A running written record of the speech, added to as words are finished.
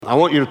I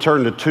want you to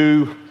turn to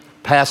two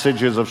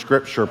passages of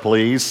Scripture,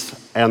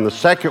 please. And the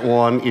second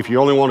one, if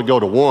you only want to go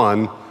to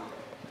one,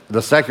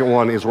 the second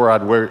one is where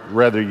I'd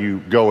rather you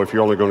go if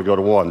you're only going to go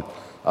to one.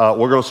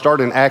 We're going to start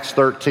in Acts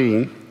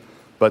 13,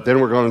 but then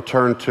we're going to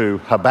turn to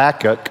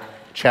Habakkuk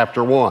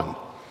chapter 1.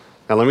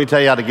 Now, let me tell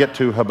you how to get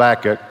to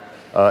Habakkuk,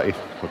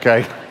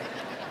 okay?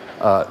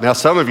 Now,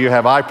 some of you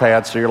have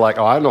iPads, so you're like,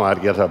 oh, I know how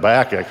to get to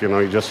Habakkuk. You know,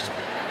 you just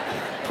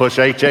push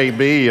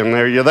HAB and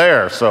there you're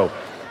there.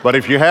 But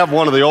if you have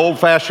one of the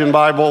old-fashioned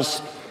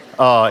Bibles,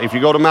 if you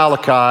go to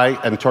Malachi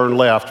and turn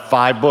left,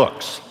 5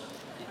 books.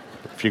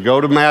 If you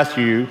go to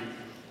Matthew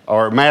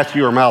or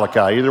Malachi,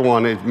 either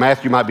one,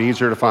 Matthew might be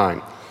easier to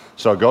find.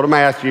 So go to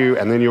Matthew,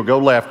 and then you'll go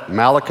left,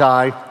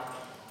 Malachi,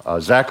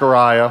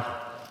 Zechariah,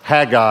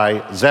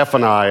 Haggai,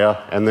 Zephaniah,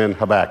 and then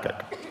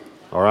Habakkuk.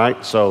 All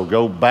right? So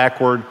go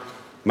backward,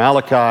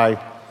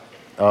 Malachi,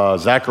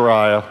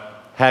 Zechariah,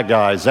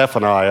 Haggai,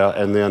 Zephaniah,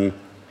 and then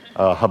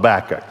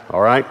Habakkuk.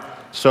 All right?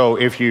 So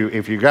if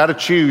you got to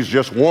choose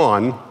just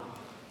one,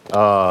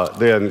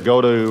 then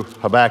go to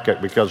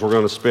Habakkuk, because we're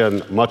going to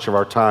spend much of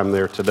our time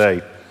there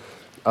today.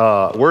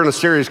 We're in a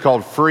series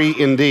called Free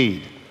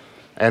Indeed.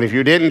 And if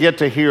you didn't get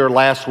to hear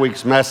last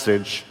week's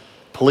message,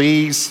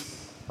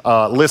 please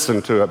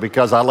listen to it,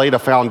 because I laid a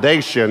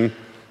foundation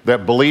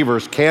that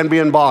believers can be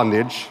in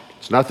bondage.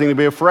 It's nothing to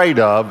be afraid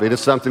of. It is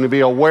something to be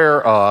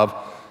aware of,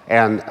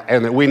 and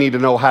that we need to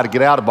know how to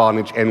get out of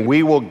bondage. And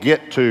we will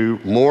get to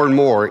more and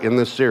more in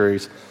this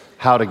series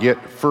how to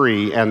get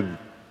free and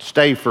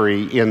stay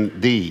free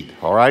indeed,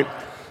 all right?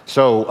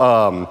 So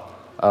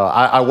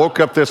I woke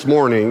up this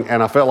morning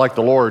and I felt like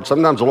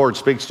sometimes the Lord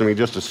speaks to me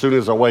just as soon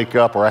as I wake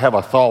up, or I have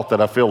a thought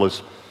that I feel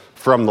is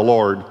from the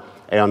Lord.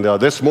 And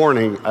this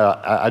morning,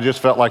 I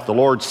just felt like the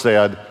Lord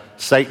said,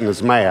 Satan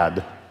is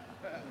mad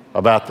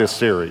about this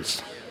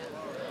series.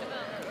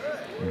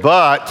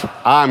 But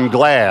I'm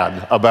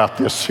glad about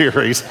this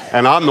series,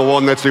 and I'm the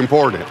one that's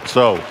important.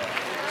 So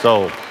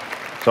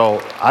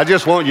I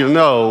just want you to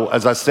know,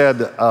 as I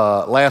said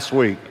last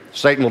week,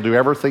 Satan will do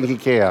everything he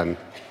can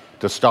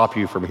to stop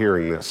you from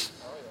hearing this,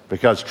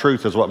 because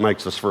truth is what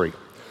makes us free.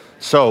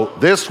 So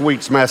this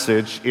week's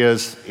message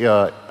is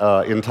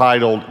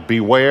entitled,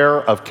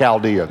 Beware of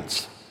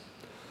Chaldeans.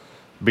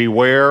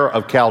 Beware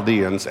of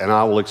Chaldeans, and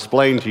I will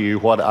explain to you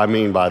what I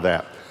mean by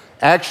that.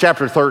 Acts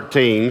chapter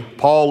 13,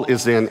 Paul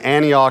is in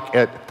Antioch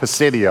at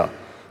Pisidia,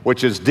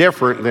 which is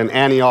different than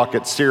Antioch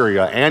at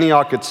Syria.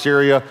 Antioch at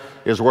Syria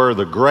is where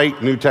the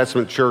great New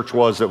Testament church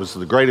was. It was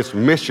the greatest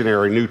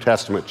missionary New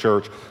Testament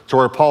church. It's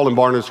where Paul and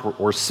Barnabas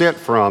were sent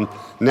from.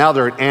 Now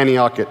they're at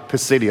Antioch at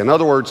Pisidia. In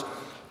other words,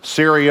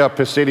 Syria,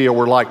 Pisidia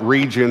were like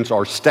regions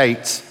or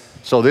states.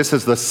 So this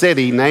is the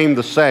city named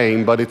the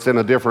same, but it's in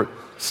a different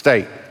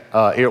state.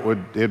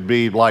 It'd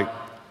be like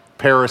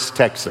Paris,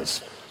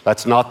 Texas.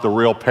 That's not the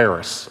real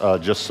Paris,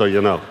 just so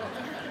you know.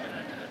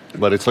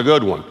 But it's a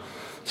good one.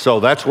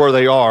 So that's where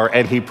they are.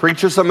 And he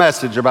preaches a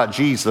message about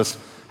Jesus,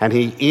 and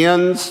he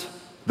ends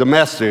the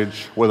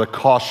message with a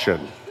caution.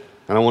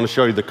 And I want to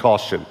show you the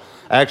caution.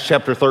 Acts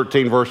chapter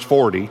 13, verse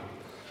 40.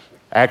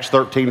 Acts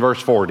 13,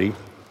 verse 40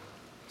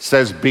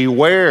 says,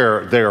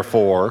 Beware,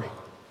 therefore,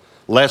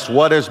 lest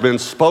what has been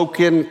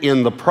spoken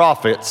in the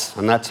prophets,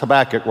 and that's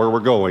Habakkuk where we're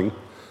going,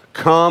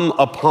 come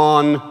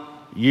upon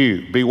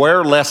you.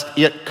 Beware lest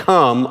it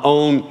come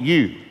on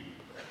you.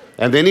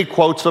 And then he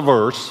quotes a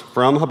verse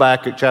from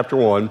Habakkuk chapter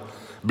 1.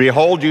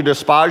 Behold, you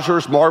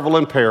despisers marvel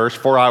and perish,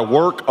 for I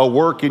work a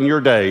work in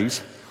your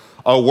days,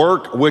 a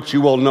work which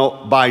you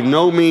will by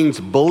no means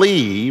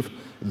believe,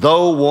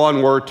 though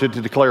one were to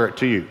declare it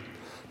to you.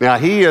 Now,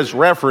 he is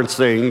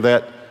referencing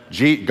that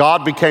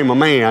God became a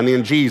man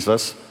in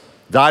Jesus,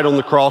 died on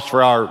the cross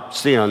for our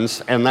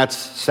sins, and that's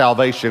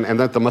salvation, and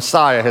that the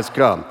Messiah has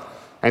come.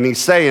 And he's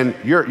saying,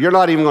 you're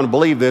not even going to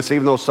believe this,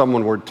 even though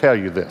someone were to tell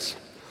you this.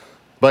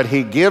 But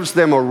he gives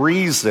them a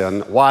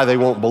reason why they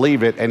won't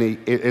believe it, and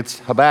it's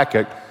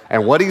Habakkuk.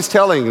 And what he's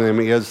telling them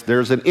is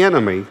there's an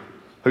enemy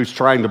who's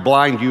trying to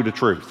blind you to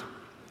truth.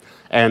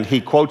 And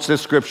he quotes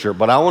this scripture,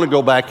 but I want to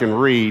go back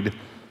and read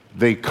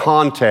the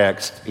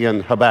context in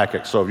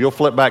Habakkuk. So if you'll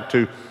flip back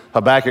to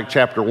Habakkuk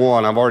chapter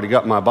 1, I've already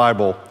got my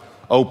Bible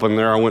open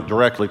there. I went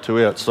directly to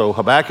it. So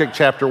Habakkuk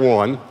chapter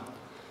 1,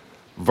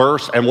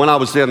 and when I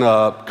was in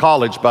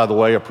college, by the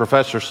way, a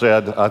professor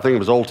said, I think it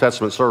was Old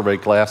Testament survey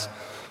class,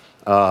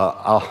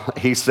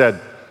 he said,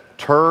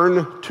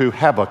 turn to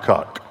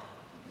Habakkuk.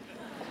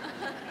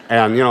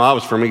 And, I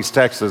was from East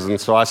Texas,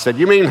 and so I said,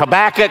 you mean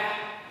Habakkuk?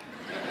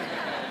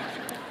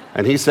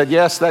 And he said,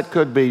 yes, that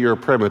could be your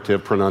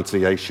primitive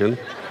pronunciation.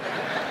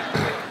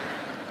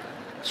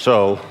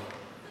 So,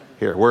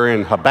 here, we're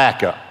in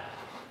Habakkuk.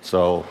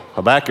 So,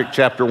 Habakkuk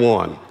chapter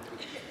 1,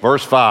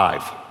 verse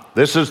 5.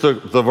 This is the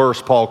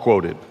verse Paul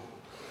quoted.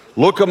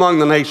 Look among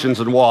the nations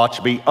and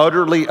watch, be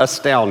utterly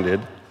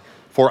astounded,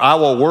 for I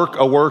will work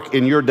a work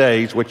in your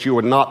days which you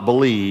would not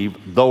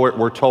believe, though it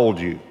were told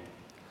you.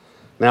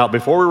 Now,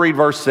 before we read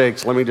verse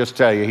 6, let me just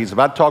tell you, he's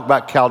about to talk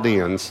about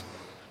Chaldeans.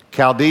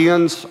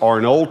 Chaldeans are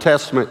an Old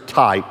Testament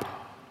type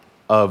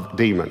of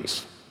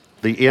demons,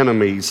 the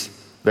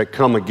enemies that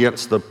come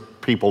against the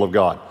people of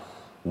God.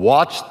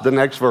 Watch the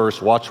next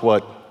verse. Watch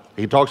what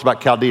he talks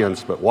about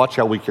Chaldeans, but watch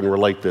how we can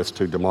relate this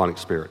to demonic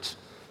spirits.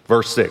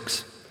 Verse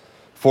 6,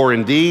 for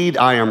indeed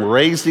I am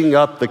raising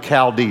up the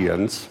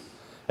Chaldeans,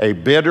 a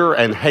bitter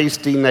and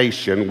hasty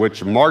nation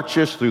which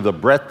marches through the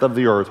breadth of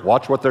the earth.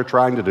 Watch what they're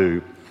trying to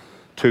do,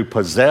 to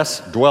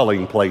possess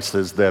dwelling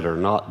places that are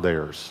not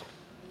theirs.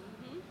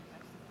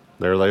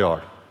 There they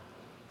are.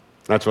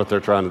 That's what they're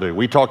trying to do.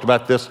 We talked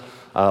about this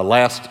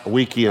last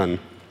weekend,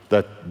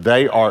 that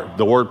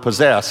the word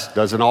possess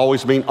doesn't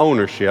always mean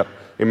ownership.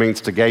 It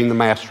means to gain the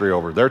mastery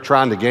over. They're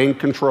trying to gain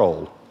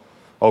control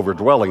over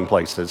dwelling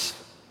places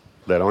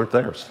that aren't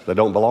theirs, that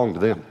don't belong to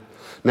them.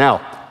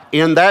 Now,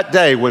 in that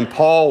day when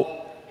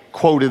Paul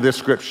quoted this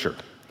scripture,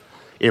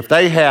 if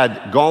they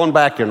had gone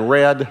back and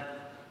read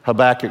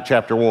Habakkuk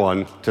chapter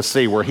 1 to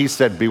see where he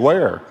said,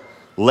 beware,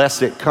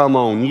 lest it come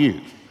on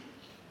you.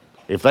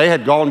 If they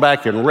had gone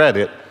back and read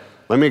it,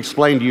 let me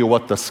explain to you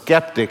what the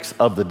skeptics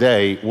of the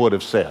day would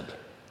have said.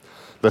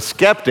 The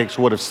skeptics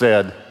would have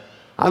said,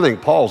 I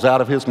think Paul's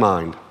out of his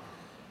mind.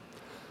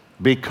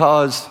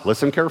 Because,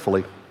 listen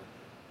carefully,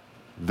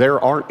 there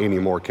aren't any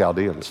more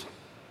Chaldeans.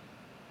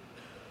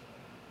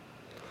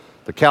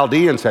 The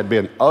Chaldeans had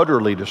been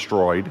utterly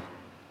destroyed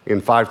in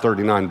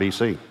 539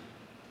 BC.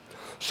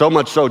 So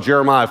much so,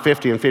 Jeremiah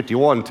 50 and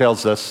 51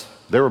 tells us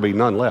there will be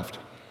none left.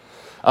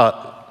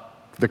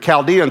 The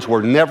Chaldeans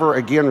were never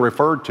again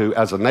referred to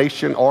as a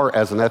nation or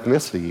as an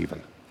ethnicity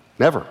even.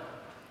 Never.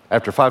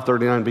 After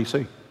 539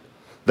 BC.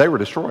 They were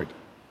destroyed.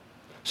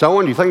 So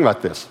when you think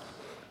about this,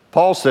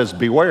 Paul says,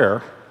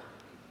 beware,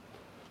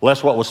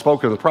 lest what was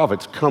spoken of the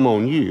prophets come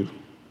on you,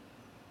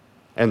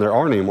 and there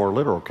aren't any more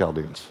literal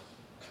Chaldeans.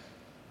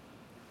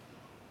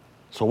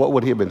 So what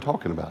would he have been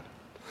talking about?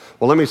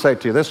 Well, let me say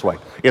it to you this way.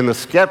 In the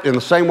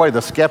same way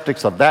the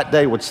skeptics of that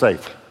day would say,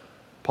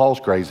 Paul's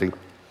crazy.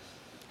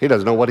 He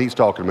doesn't know what he's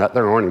talking about.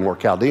 There aren't any more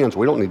Chaldeans.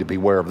 We don't need to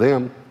beware of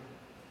them.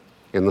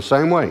 In the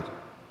same way,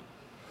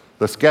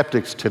 the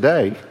skeptics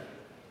today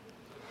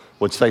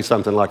would say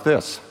something like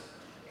this.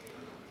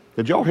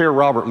 Did y'all hear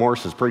Robert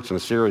Morris is preaching a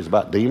series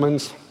about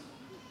demons?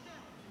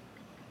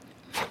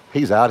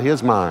 He's out of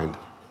his mind.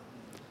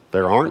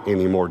 There aren't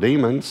any more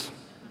demons.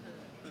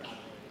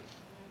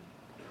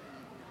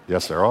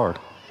 Yes, there are.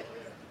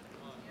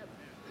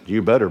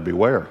 You better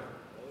beware.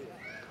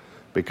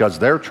 Because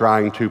they're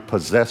trying to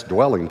possess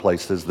dwelling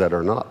places that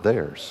are not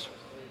theirs.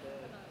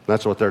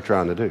 That's what they're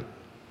trying to do.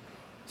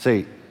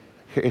 See,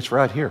 it's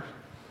right here.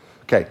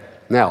 Okay,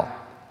 now,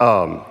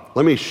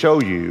 let me show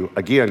you,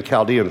 again,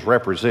 Chaldeans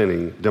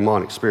representing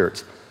demonic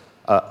spirits.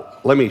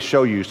 Let me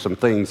show you some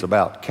things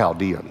about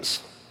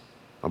Chaldeans,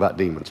 about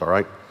demons, all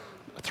right?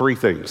 3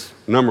 things.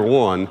 Number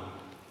 1,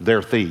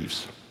 they're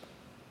thieves.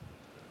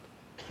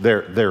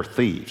 They're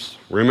thieves.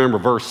 Remember,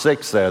 verse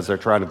 6 says they're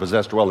trying to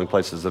possess dwelling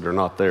places that are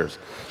not theirs.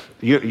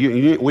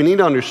 We need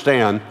to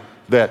understand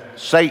that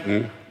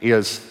Satan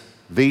is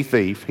the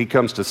thief. He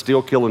comes to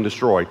steal, kill, and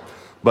destroy.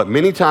 But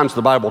many times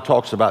the Bible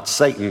talks about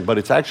Satan, but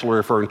it's actually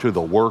referring to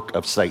the work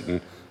of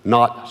Satan,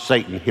 not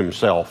Satan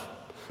himself.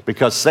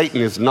 Because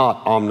Satan is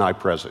not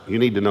omnipresent. You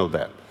need to know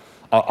that.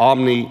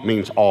 Omni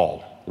means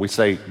all. We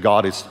say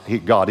God is,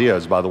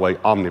 by the way,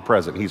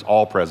 omnipresent. He's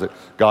all present.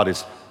 God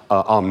is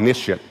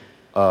omniscient,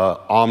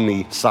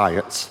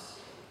 omniscience.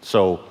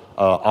 So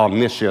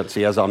omniscience,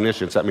 he has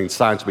omniscience. That means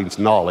science means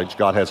knowledge.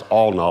 God has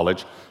all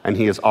knowledge. And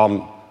he is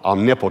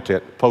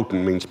omnipotent.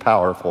 Potent means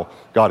powerful.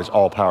 God is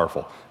all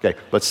powerful. Okay,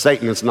 but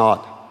Satan is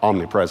not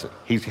omnipresent.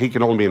 He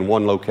can only be in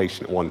one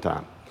location at one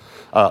time.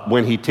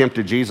 When he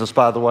tempted Jesus,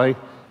 by the way,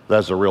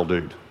 that's a real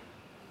dude.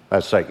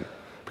 That's Satan.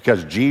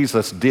 Because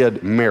Jesus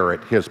did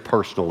merit his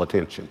personal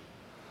attention.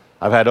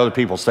 I've had other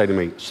people say to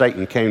me,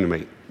 Satan came to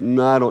me.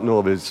 No, I don't know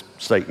if it's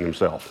Satan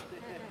himself.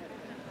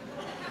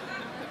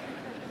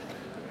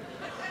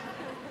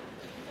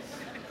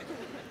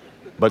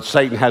 But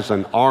Satan has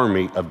an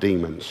army of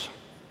demons.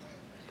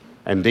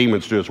 And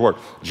demons do his work.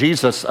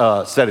 Jesus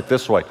said it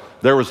this way.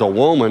 There was a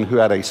woman who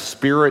had a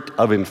spirit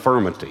of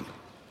infirmity.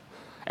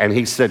 And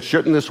he said,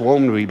 shouldn't this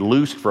woman be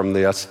loosed from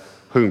this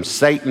whom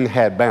Satan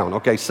had bound?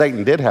 Okay,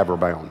 Satan did have her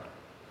bound.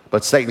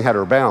 But Satan had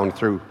her bound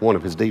through one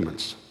of his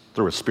demons,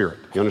 through his spirit.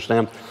 You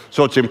understand?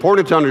 So it's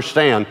important to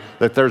understand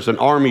that there's an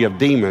army of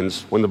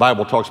demons when the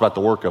Bible talks about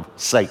the work of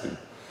Satan.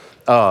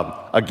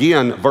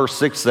 Again, verse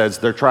 6 says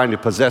they're trying to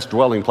possess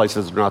dwelling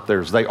places that are not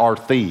theirs. They are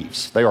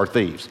thieves. They are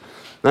thieves.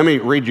 Let me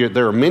read you,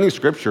 there are many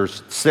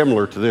scriptures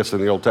similar to this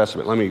in the Old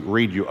Testament. Let me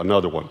read you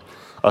another one.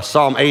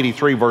 Psalm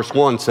 83 verse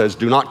 1 says,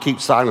 do not keep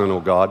silent, O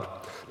God.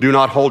 Do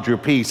not hold your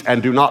peace,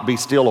 and do not be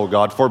still, O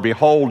God. For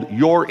behold,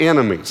 your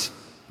enemies,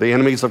 the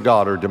enemies of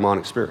God are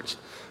demonic spirits.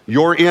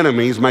 Your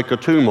enemies make a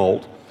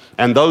tumult,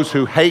 and those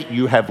who hate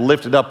you have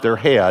lifted up their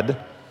head.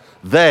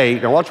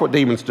 Now watch what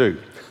demons do.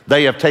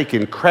 They have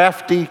taken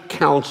crafty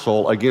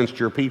counsel against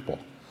your people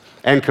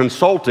and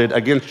consulted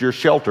against your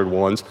sheltered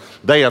ones.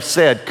 They have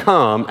said,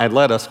 come and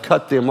let us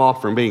cut them off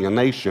from being a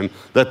nation,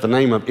 that the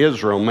name of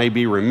Israel may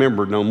be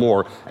remembered no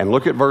more. And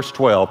look at verse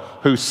 12,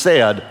 who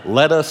said,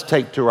 let us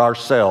take to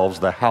ourselves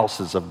the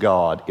houses of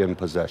God in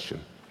possession.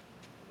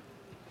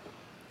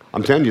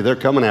 I'm telling you, they're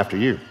coming after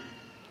you.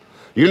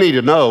 You need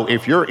to know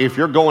if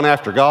you're going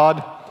after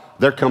God,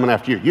 they're coming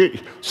after you.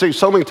 See,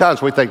 so many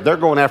times we think they're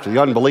going after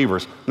the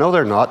unbelievers. No,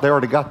 they're not. They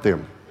already got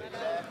them.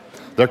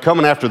 They're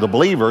coming after the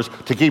believers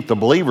to keep the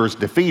believers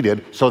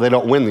defeated so they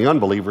don't win the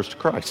unbelievers to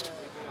Christ.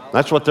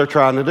 That's what they're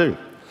trying to do.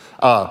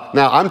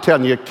 Now, I'm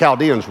telling you,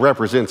 Chaldeans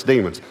represents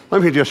demons.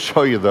 Let me just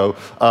show you, though.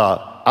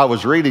 I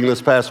was reading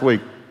this past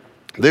week.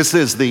 This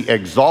is the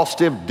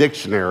exhaustive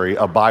dictionary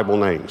of Bible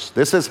names.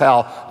 This is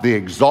how the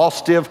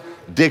exhaustive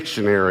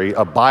dictionary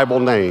of Bible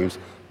names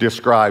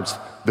describes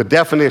the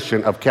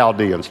definition of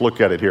Chaldeans.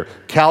 Look at it here.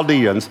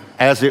 Chaldeans,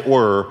 as it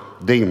were,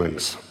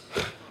 demons.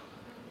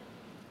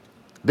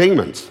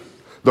 Demons.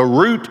 The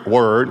root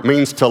word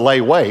means to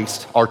lay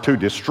waste or to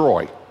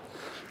destroy.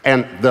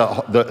 And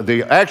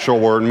the actual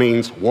word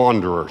means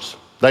wanderers.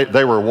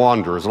 They were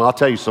wanderers, and I'll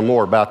tell you some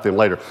more about them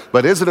later.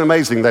 But isn't it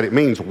amazing that it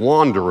means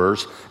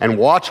wanderers? And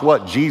watch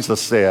what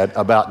Jesus said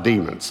about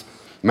demons.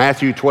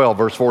 Matthew 12,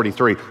 verse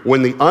 43.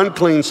 When the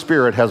unclean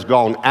spirit has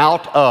gone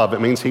out of,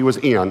 it means he was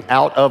in,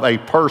 out of a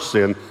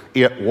person,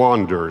 it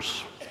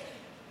wanders.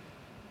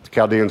 The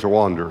Chaldeans are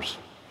wanderers.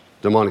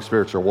 Demonic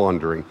spirits are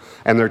wandering.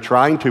 And they're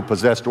trying to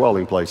possess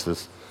dwelling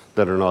places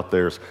that are not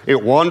theirs.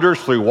 It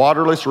wanders through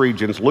waterless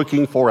regions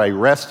looking for a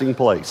resting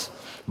place,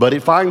 but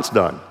it finds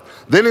none.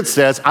 Then it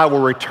says, I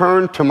will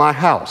return to my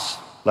house,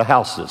 the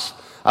houses.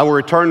 I will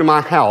return to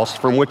my house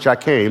from which I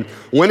came.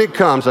 When it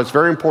comes, that's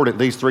very important,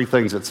 these three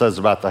things it says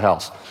about the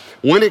house.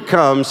 When it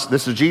comes,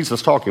 this is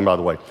Jesus talking, by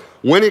the way.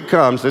 When it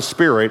comes, the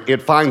spirit,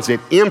 it finds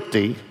it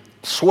empty,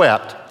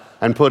 swept,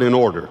 and put in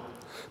order.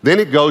 Then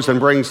it goes and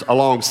brings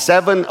along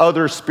 7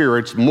 other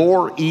spirits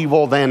more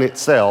evil than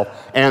itself,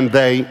 and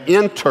they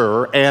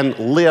enter and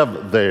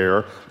live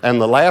there. And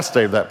the last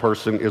day of that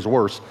person is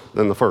worse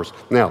than the first.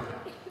 Now,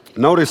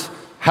 notice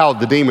how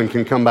the demon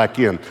can come back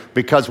in,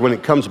 because when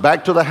it comes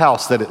back to the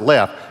house that it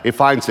left, it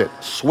finds it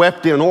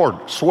swept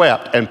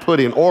and put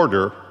in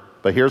order,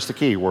 but here's the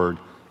key word,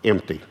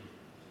 empty.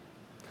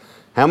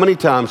 How many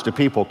times do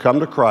people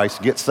come to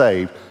Christ, get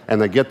saved, and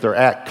they get their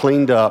act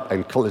cleaned up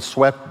and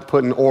swept,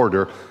 put in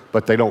order,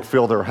 but they don't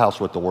fill their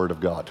house with the Word of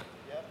God?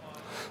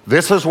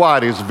 This is why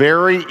it is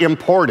very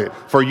important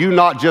for you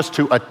not just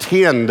to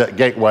attend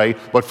Gateway,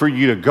 but for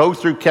you to go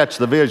through Catch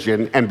the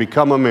Vision and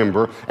become a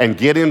member and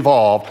get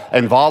involved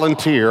and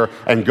volunteer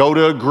and go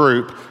to a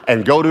group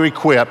and go to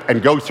Equip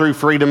and go through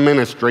Freedom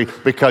Ministry,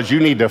 because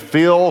you need to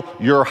fill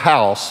your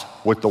house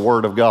with the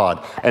Word of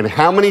God. And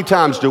how many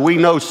times do we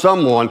know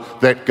someone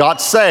that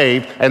got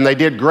saved and they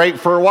did great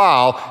for a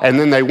while, and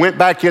then they went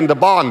back into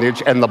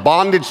bondage, and the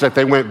bondage that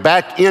they went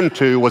back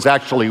into was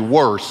actually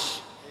worse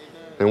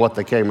than what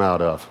they came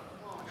out of,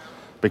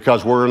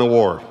 because we're in a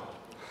war.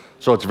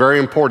 So it's very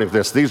important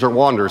these are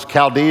wanderers.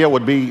 Chaldea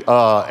would be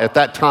at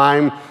that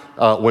time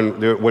when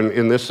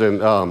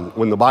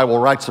the Bible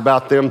writes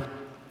about them,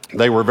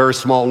 they were a very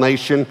small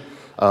nation.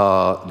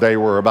 They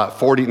were about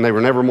 40, and they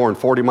were never more than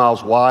 40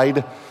 miles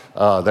wide.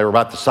 They were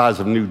about the size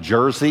of New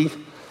Jersey.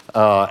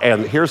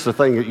 And here's the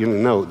thing that you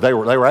know, they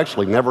were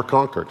actually never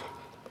conquered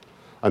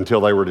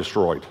until they were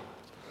destroyed.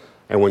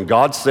 And when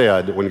God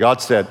said,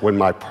 when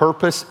my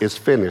purpose is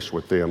finished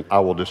with them, I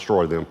will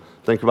destroy them.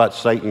 Think about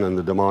Satan and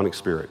the demonic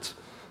spirits.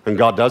 And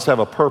God does have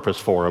a purpose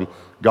for them.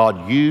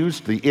 God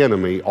used the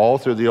enemy all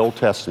through the Old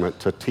Testament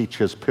to teach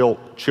his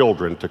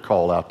children to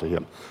call out to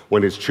him.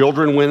 When his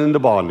children went into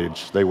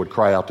bondage, they would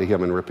cry out to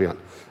him and repent.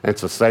 And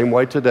it's the same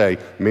way today.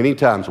 Many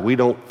times we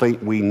don't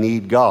think we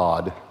need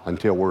God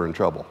until we're in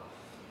trouble.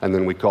 And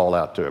then we call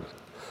out to him.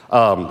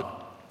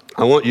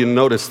 I want you to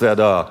notice that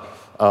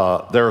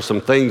there are some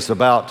things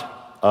about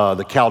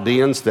the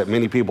Chaldeans that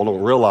many people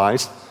don't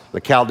realize.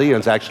 The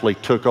Chaldeans actually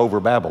took over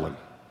Babylon.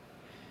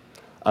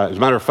 As a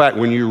matter of fact,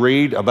 when you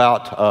read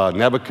about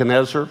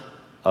Nebuchadnezzar,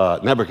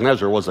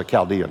 Nebuchadnezzar was a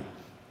Chaldean.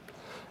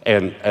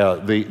 And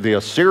the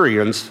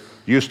Assyrians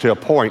used to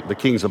appoint the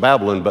kings of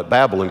Babylon, but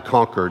Babylon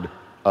conquered,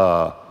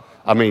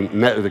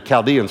 the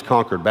Chaldeans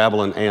conquered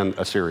Babylon and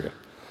Assyria.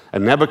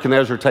 And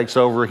Nebuchadnezzar takes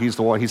over. He's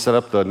the one, he set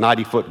up the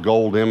 90-foot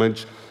gold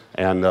image,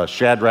 and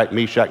Shadrach,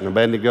 Meshach, and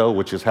Abednego,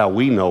 which is how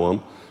we know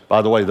them.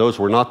 By the way, those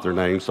were not their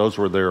names. Those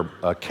were their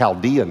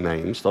Chaldean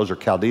names. Those are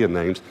Chaldean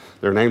names.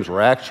 Their names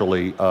were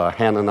actually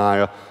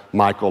Hananiah,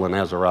 Michael, and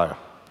Azariah.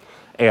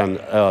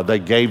 And they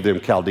gave them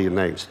Chaldean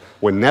names.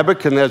 When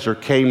Nebuchadnezzar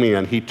came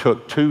in, he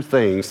took 2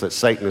 things that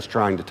Satan is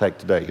trying to take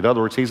today. In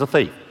other words, he's a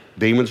thief.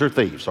 Demons are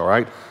thieves, all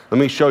right? Let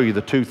me show you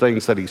the 2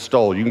 things that he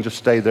stole. You can just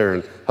stay there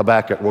in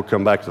Habakkuk. We'll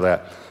come back to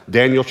that.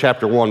 Daniel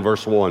chapter 1,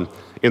 verse 1.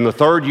 In the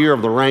 3rd year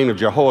of the reign of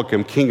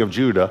Jehoiakim, king of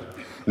Judah,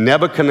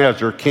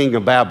 Nebuchadnezzar, king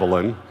of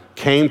Babylon,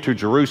 came to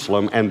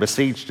Jerusalem and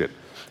besieged it.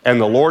 And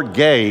the Lord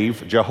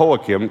gave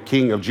Jehoiakim,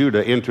 king of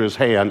Judah, into his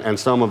hand, and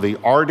some of the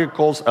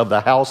articles of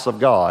the house of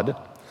God,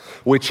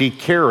 which he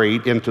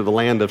carried into the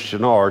land of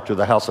Shinar to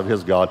the house of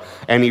his God.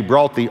 And he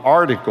brought the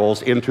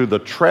articles into the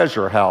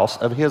treasure house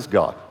of his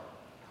God.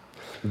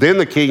 Then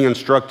the king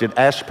instructed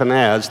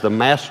Ashpenaz, the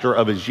master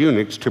of his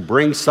eunuchs, to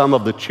bring some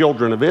of the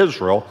children of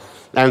Israel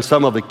and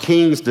some of the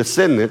king's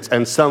descendants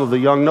and some of the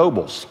young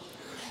nobles.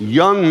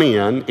 young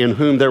men in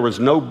whom there was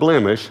no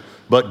blemish,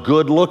 but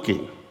good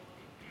looking.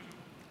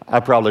 I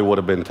probably would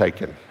have been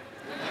taken.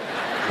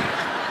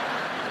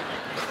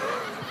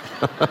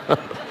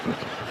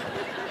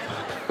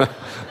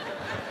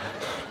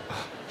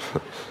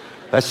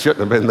 That shouldn't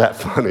have been that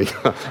funny.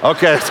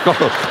 Okay, let's go.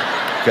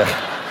 Okay.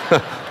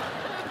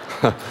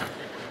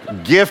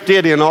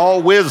 Gifted in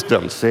all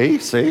wisdom.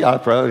 See, I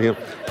probably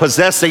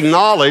possessing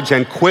knowledge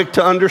and quick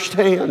to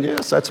understand.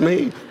 Yes, that's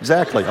me.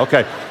 Exactly.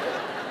 Okay.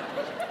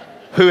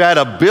 Who had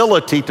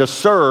ability to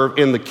serve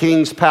in the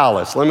king's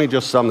palace. Let me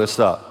just sum this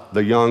up.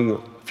 The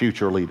young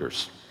future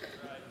leaders.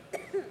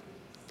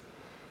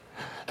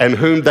 And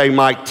whom they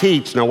might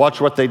teach. Now watch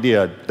what they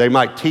did. They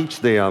might teach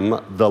them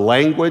the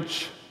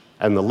language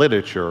and the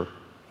literature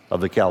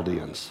of the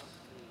Chaldeans.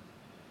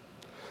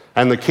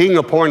 And the king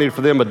appointed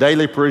for them a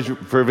daily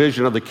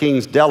provision of the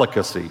king's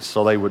delicacies,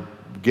 so they would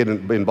get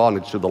in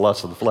bondage to the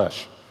lust of the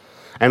flesh,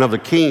 and of the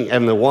king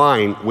and the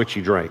wine which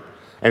he drank,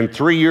 and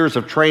 3 years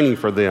of training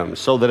for them,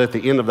 so that at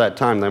the end of that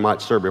time they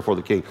might serve before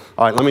the king.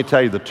 All right, let me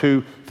tell you the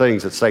two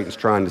things that Satan's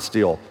trying to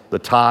steal: the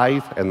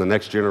tithe and the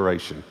next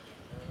generation.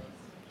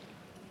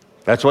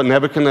 That's what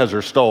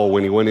Nebuchadnezzar stole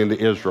when he went into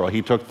Israel.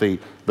 He took the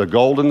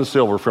gold and the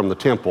silver from the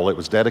temple. It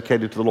was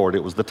dedicated to the Lord.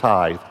 It was the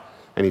tithe,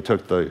 and he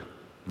took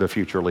the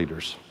future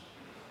leaders.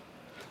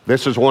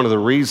 This is one of the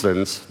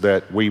reasons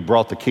that we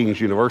brought the King's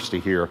University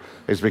here,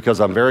 is because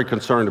I'm very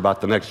concerned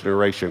about the next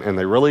generation, and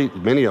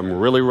many of them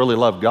really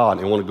love God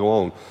and want to go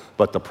on.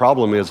 But the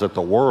problem is that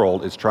the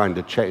world is trying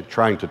to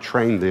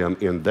train them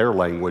in their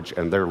language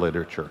and their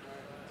literature.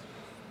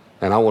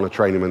 And I want to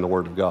train them in the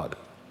Word of God.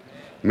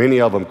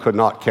 Many of them could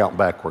not count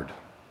backward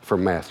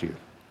from Matthew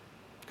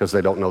because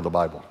they don't know the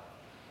Bible.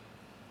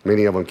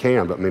 Many of them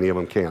can, but many of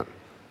them can't.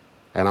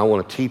 And I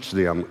want to teach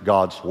them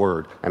God's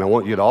word. And I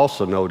want you to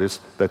also notice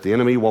that the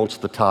enemy wants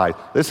the tithe.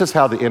 This is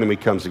how the enemy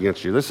comes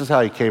against you. This is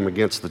how he came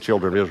against the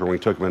children of Israel when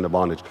he took them into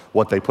bondage.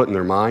 What they put in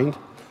their mind,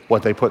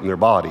 what they put in their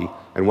body,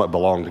 and what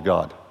belonged to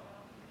God.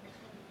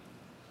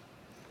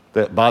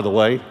 That, by the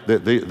way,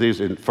 these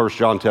in 1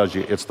 John tells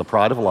you it's the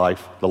pride of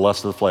life, the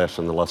lust of the flesh,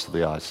 and the lust of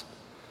the eyes.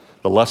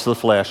 The lust of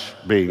the flesh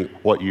being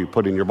what you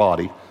put in your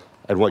body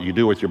and what you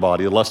do with your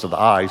body. The lust of the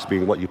eyes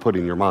being what you put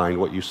in your mind,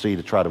 what you see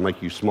to try to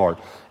make you smart.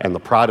 And the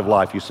pride of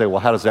life, you say, well,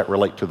 how does that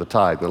relate to the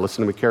tithe? Now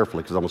listen to me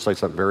carefully, because I'm going to say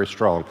something very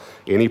strong.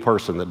 Any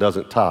person that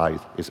doesn't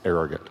tithe is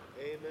arrogant.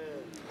 Amen.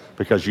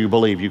 Because you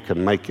believe you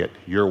can make it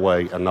your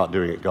way and not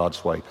doing it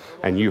God's way.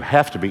 And you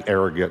have to be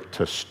arrogant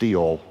to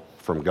steal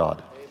from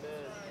God.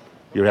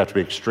 You have to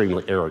be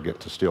extremely arrogant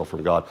to steal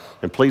from God.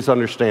 And please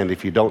understand,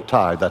 if you don't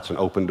tithe, that's an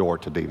open door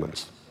to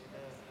demons.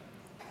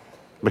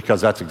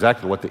 Because that's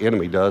exactly what the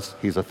enemy does.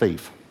 He's a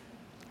thief.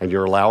 And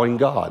you're allowing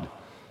God,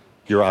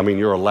 you're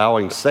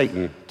allowing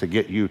Satan to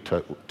get you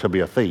to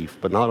be a thief,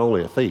 but not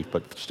only a thief,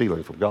 but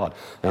stealing from God.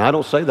 And I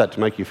don't say that to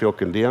make you feel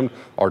condemned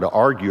or to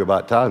argue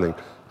about tithing.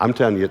 I'm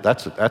telling you,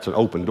 that's an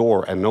open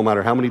door, and no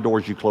matter how many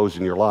doors you close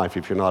in your life,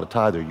 if you're not a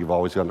tither, you've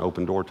always got an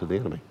open door to the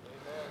enemy.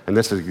 And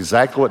this is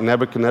exactly what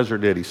Nebuchadnezzar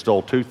did. He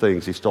stole two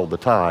things. He stole the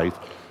tithe,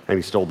 and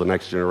he stole the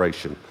next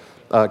generation.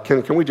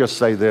 Can we just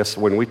say this?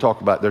 When we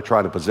talk about they're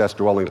trying to possess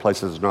dwelling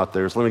places that's not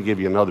theirs, let me give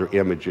you another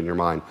image in your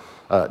mind.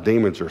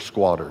 Demons are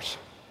squatters.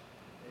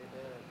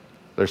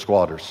 They're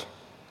squatters.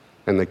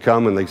 And they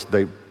come and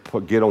they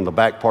get on the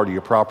back part of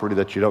your property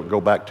that you don't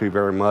go back to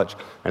very much,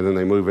 and then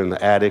they move in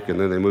the attic, and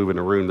then they move in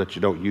a room that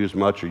you don't use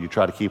much, or you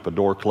try to keep a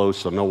door closed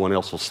so no one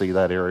else will see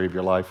that area of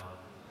your life.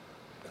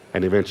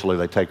 And eventually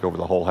they take over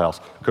the whole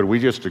house. Could we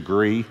just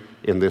agree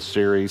in this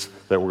series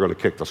that we're going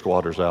to kick the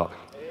squatters out?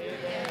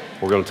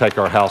 We're going to take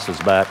our houses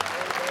back.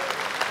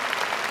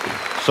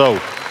 So,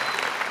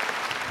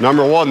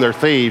 number one, they're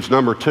thieves.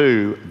 Number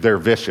two, they're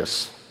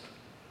vicious.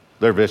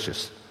 They're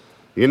vicious.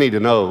 You need to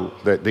know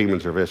that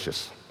demons are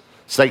vicious.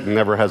 Satan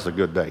never has a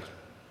good day.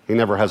 He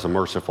never has a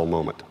merciful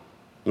moment.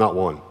 Not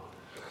one.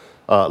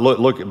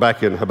 Look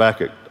back in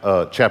Habakkuk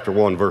chapter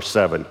 1, verse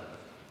 7.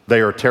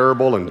 They are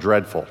terrible and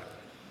dreadful.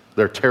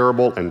 They're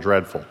terrible and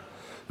dreadful.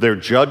 Their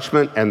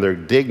judgment and their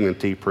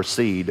dignity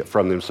proceed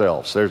from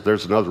themselves.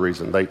 There's another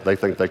reason they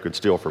think they could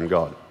steal from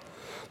God.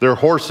 Their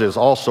horses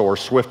also are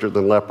swifter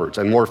than leopards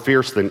and more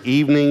fierce than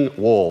evening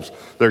wolves.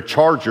 Their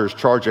chargers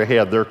charge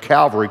ahead. Their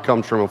cavalry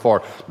comes from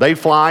afar. They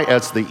fly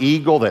as the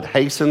eagle that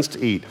hastens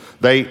to eat.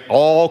 They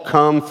all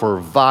come for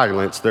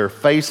violence. Their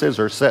faces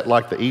are set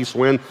like the east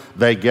wind.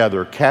 They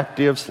gather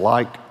captives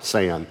like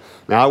sand.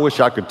 Now, I wish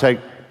I could take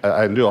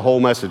and do a whole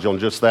message on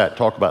just that.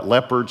 Talk about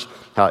leopards,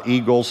 how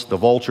eagles, the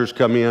vultures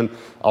come in,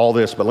 all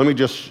this. But let me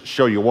just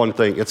show you one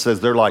thing. It says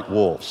they're like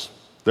wolves.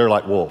 They're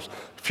like wolves.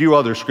 A few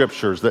other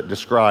scriptures that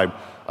describe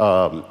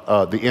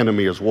the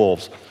enemy as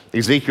wolves.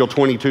 Ezekiel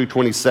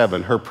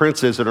 22:27. Her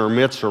princes in her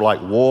midst are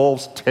like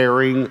wolves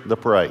tearing the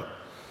prey.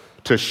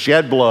 to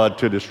shed blood,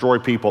 to destroy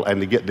people,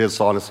 and to get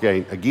dishonest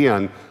gain.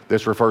 Again,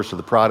 this refers to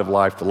the pride of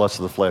life, the lust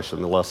of the flesh,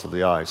 and the lust of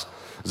the eyes.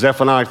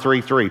 Zephaniah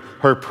 3:3,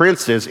 her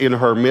princes in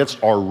her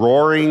midst are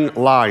roaring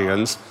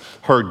lions.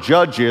 Her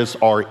judges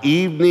are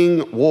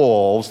evening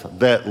wolves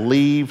that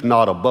leave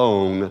not a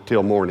bone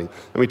till morning.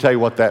 Let me tell you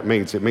what that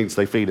means. It means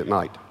they feed at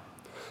night.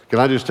 Can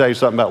I just tell you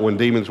something about when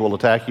demons will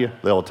attack you?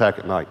 They'll attack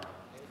at night.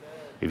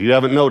 If you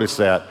haven't noticed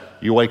that,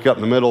 you wake up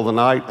in the middle of the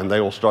night and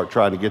they will start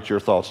trying to get your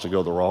thoughts to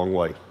go the wrong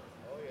way.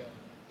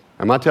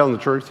 Am I telling the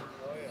truth?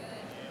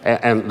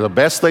 And the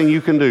best thing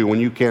you can do when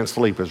you can't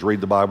sleep is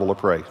read the Bible or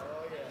pray.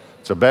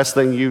 It's the best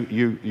thing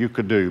you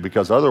could do,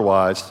 because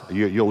otherwise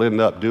you'll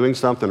end up doing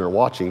something or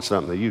watching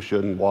something that you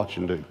shouldn't watch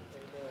and do.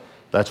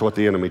 That's what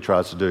the enemy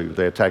tries to do.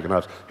 They attack at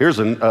night.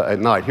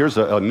 Here's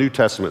a New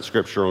Testament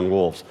scripture on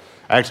wolves.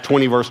 Acts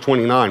 20, verse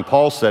 29,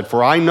 Paul said,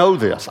 for I know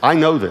this,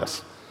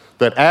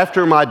 that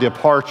after my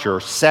departure,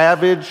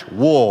 savage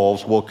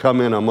wolves will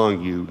come in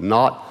among you,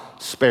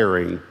 not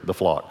sparing the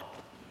flock.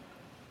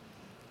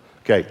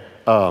 Okay,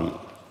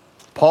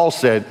 Paul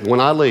said, when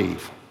I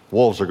leave,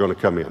 wolves are going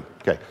to come in.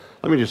 Okay,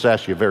 let me just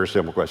ask you a very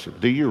simple question.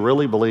 Do you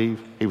really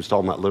believe he was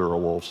talking about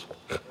literal wolves?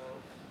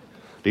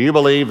 Do you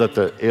believe that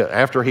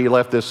after he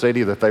left this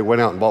city that they went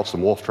out and bought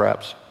some wolf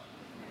traps?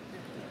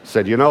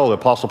 Said, the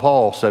Apostle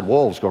Paul said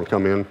wolves are going to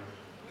come in.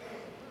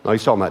 No,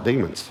 he's talking about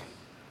demons.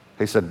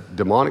 He said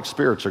demonic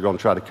spirits are going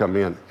to try to come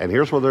in. And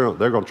here's where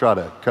they're going to try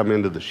to come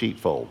into the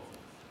sheepfold.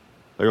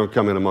 They're going to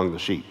come in among the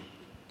sheep.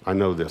 I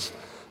know this.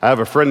 I have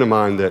a friend of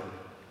mine that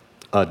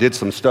did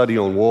some study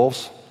on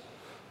wolves.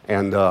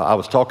 And I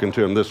was talking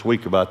to him this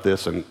week about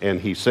this, and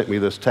he sent me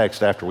this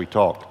text after we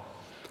talked.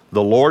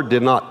 The Lord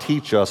did not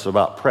teach us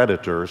about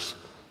predators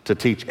to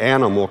teach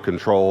animal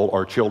control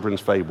or children's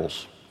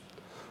fables.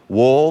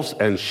 Wolves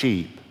and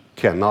sheep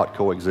cannot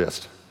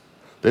coexist.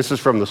 This is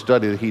from the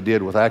study that he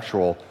did with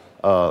actual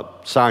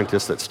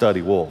scientists that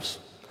study wolves.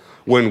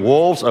 When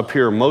wolves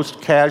appear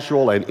most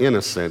casual and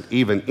innocent,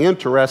 even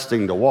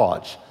interesting to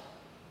watch,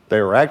 they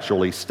are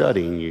actually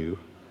studying you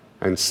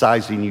and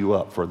sizing you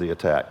up for the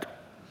attack.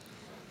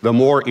 The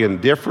more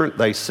indifferent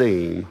they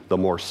seem, the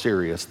more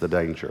serious the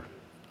danger.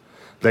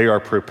 They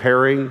are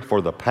preparing for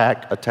the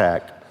pack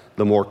attack.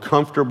 The more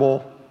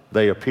comfortable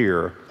they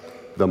appear,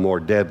 the more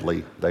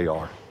deadly they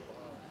are.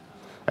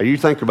 Now you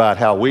think about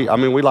how we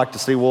like to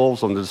see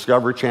wolves on the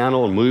Discovery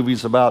Channel and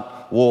movies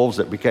about wolves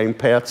that became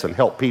pets and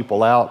help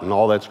people out, and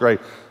all that's great,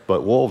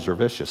 but wolves are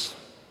vicious.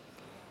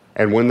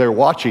 And when they're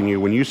watching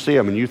you, when you see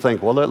them and you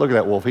think, well, look at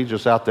that wolf, he's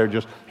just out there,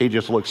 he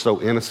just looks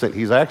so innocent.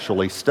 He's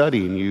actually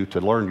studying you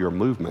to learn your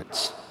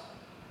movements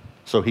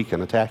so he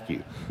can attack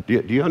you.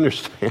 Do you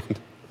understand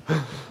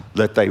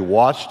that they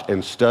watched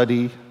and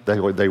study,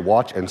 they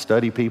watch and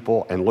study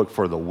people and look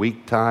for the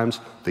weak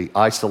times, the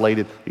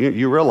isolated?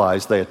 You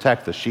realize they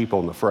attack the sheep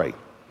on the fray.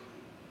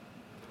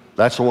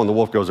 That's the one the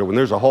wolf goes there. When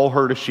there's a whole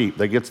herd of sheep,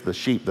 they get the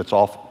sheep that's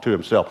off to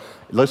himself.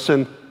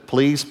 Listen,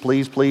 please,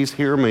 please, please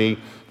hear me.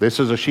 This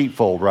is a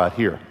sheepfold right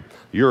here.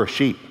 You're a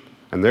sheep,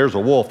 and there's a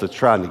wolf that's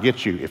trying to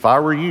get you. If I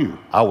were you,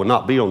 I would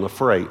not be on the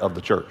fray of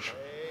the church.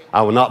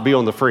 I would not be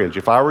on the fringe.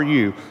 If I were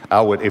you,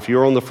 if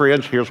you're on the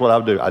fringe, here's what I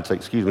would do. I'd say,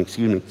 excuse me.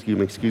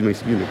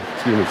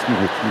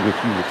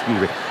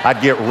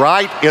 I'd get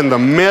right in the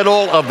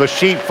middle of the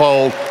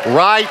sheepfold,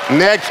 right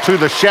next to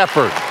the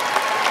shepherd.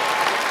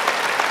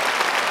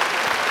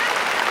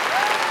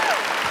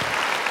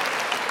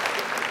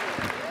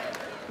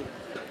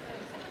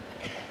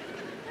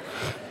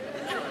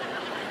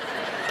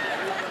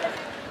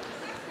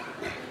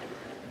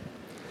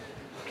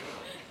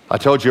 I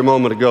told you a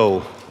moment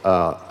ago,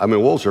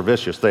 wolves are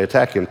vicious. They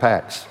attack in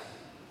packs.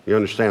 You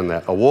understand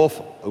that?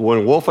 When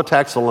a wolf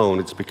attacks alone,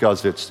 it's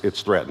because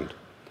it's threatened.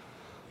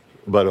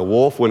 But a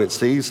wolf, when it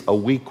sees a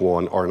weak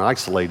one or an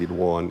isolated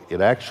one,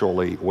 it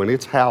actually, when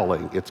it's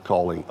howling, it's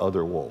calling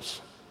other wolves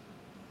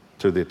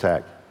to the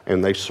attack.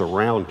 And they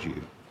surround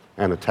you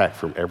and attack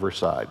from every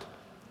side.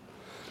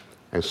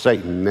 And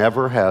Satan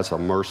never has a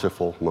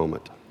merciful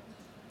moment.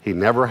 He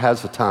never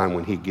has a time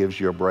when he gives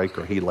you a break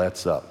or he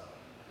lets up.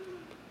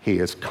 He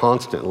is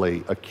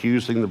constantly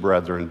accusing the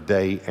brethren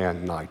day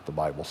and night, the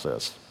Bible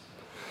says.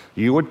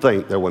 You would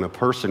think that when a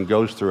person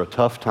goes through a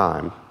tough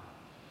time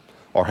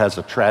or has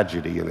a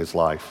tragedy in his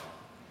life,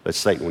 that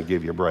Satan would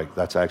give you a break.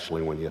 That's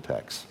actually when he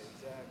attacks.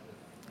 Exactly.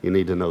 You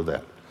need to know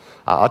that.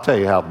 I'll tell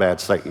you how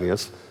bad Satan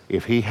is.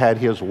 If he had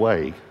his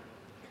way,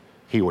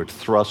 he would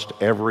thrust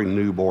every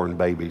newborn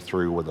baby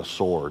through with a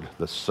sword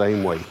the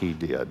same way he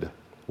did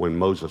when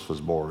Moses was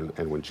born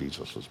and when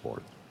Jesus was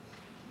born.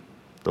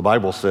 The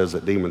Bible says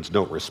that demons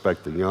don't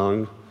respect the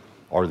young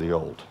or the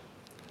old.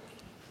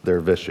 They're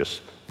vicious.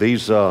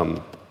 These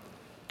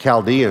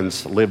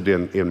Chaldeans lived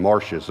in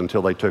marshes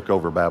until they took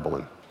over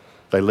Babylon.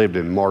 They lived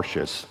in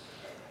marshes.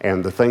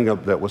 And the thing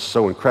that was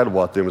so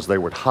incredible about them is they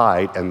would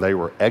hide, and they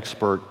were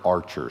expert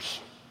archers.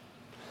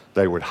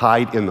 They would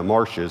hide in the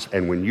marshes,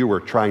 and when you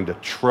were trying to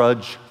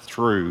trudge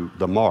through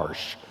the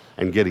marsh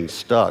and getting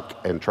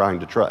stuck and trying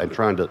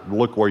to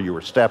look where you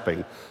were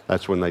stepping,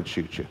 that's when they'd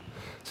shoot you.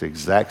 It's the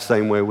exact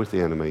same way with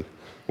the enemy.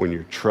 when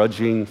you're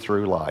trudging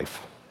through life,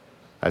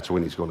 that's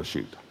when he's going to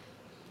shoot.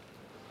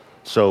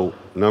 So,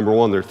 number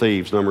one, they're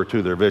thieves. Number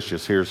two, they're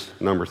vicious. Here's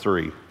number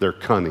three, they're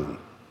cunning.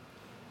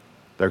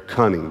 They're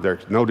cunning.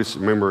 Notice,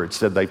 remember, it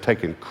said they've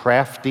taken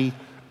crafty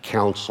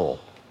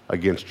counsel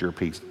against your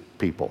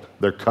people.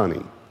 They're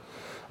cunning.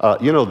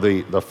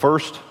 The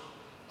first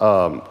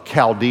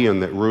Chaldean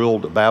that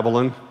ruled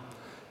Babylon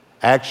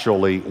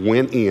actually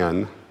went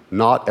in,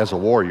 not as a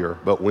warrior,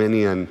 but went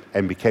in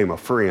and became a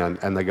friend,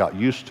 and they got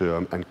used to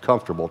him and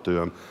comfortable to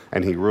him,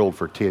 and he ruled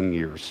for 10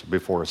 years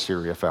before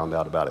Assyria found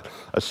out about it.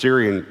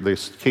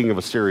 The king of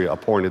Assyria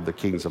appointed the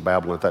kings of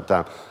Babylon at that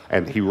time,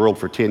 and he ruled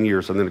for 10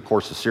 years, and then, of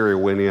course, Assyria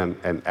went in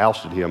and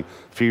ousted him.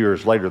 A few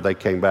years later, they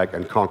came back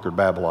and conquered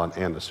Babylon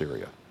and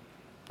Assyria.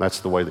 That's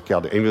the way the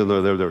Chaldeans, even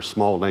though they're a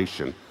small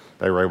nation,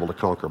 they were able to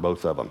conquer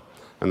both of them.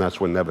 And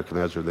that's when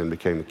Nebuchadnezzar then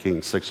became the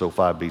king,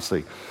 605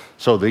 BC.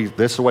 So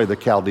this is the way the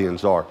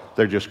Chaldeans are.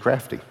 They're just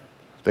crafty.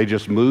 They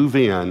just move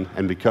in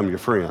and become your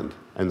friend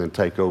and then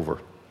take over.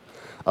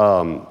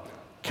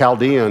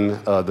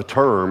 Chaldean, the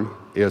term,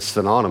 is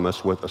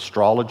synonymous with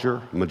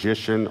astrologer,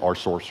 magician, or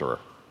sorcerer.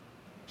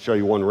 I'll show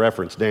you one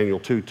reference. Daniel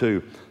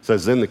 2:2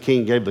 says, "Then the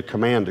king gave the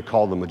command to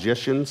call the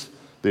magicians,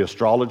 the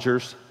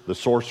astrologers, the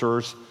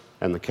sorcerers,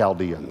 and the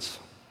Chaldeans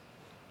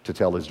to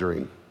tell his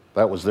dream."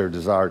 That was their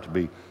desire to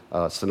be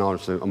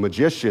synonymous. A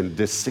magician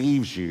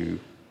deceives you.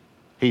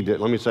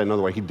 Let me say it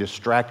another way. He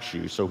distracts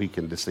you so he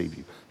can deceive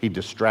you. He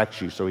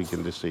distracts you so he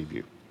can deceive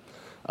you.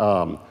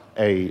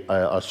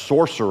 A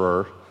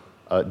sorcerer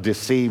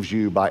deceives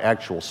you by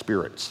actual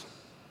spirits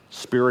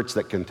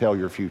that can tell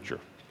your future.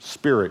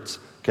 Spirits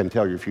can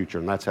tell your future,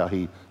 and that's how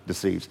he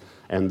deceives.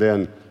 And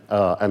then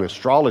an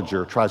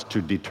astrologer tries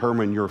to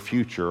determine your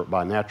future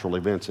by natural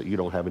events that you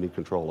don't have any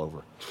control over.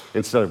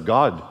 Instead of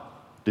God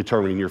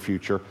determining your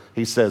future,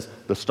 he says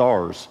the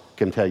stars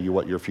can tell you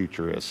what your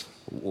future is.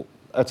 Well,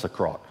 that's a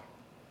crock.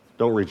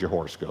 Don't read your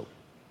horoscope.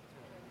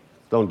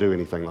 Don't do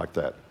anything like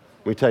that.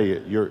 Let me tell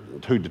you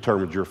who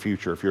determines your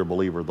future if you're a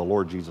believer. The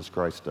Lord Jesus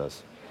Christ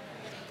does.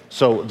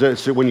 So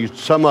when you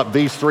sum up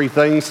these three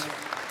things,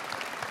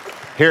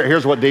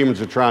 here's what demons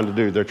are trying to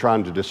do. They're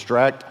trying to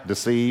distract,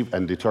 deceive,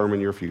 and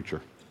determine your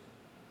future.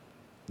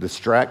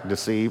 Distract,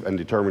 deceive, and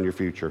determine your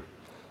future.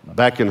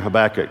 Back in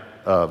Habakkuk,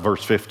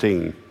 verse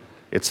 15,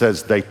 it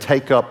says, they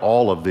take up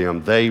all of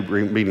them, they,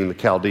 meaning the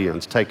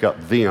Chaldeans, take up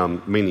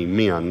them, meaning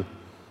men,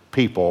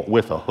 people,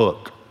 with a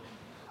hook.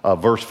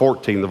 Verse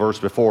 14, the verse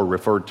before,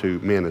 referred to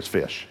men as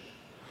fish.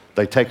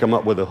 They take them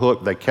up with a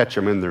hook, they catch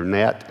them in their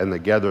net, and they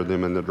gather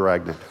them in the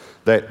dragnet.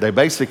 They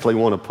basically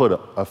want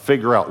to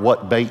figure out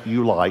what bait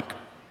you like,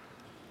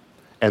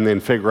 and then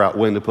figure out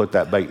when to put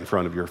that bait in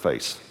front of your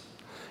face.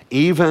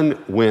 Even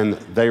when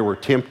they were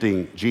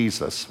tempting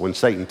Jesus, when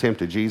Satan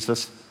tempted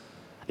Jesus,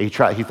 he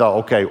thought,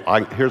 okay,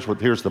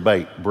 here's the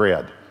bait,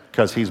 bread,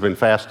 because he's been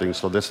fasting,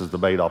 so this is the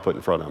bait I'll put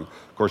in front of him.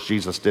 Of course,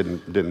 Jesus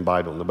didn't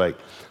bite on the bait.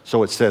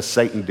 So it says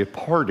Satan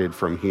departed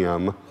from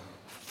him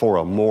for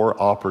a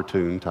more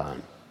opportune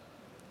time.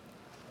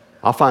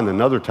 I'll find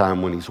another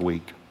time when he's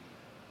weak,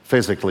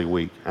 physically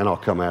weak, and I'll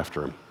come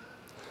after him.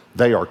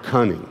 They are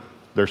cunning.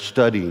 They're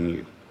studying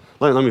you.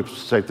 Let me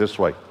say it this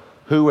way.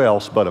 Who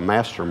else but a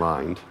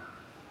mastermind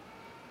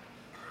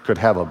could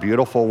have a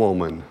beautiful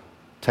woman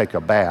take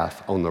a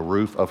bath on the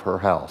roof of her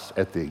house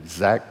at the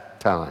exact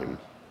time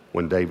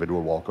when David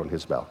would walk on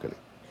his balcony?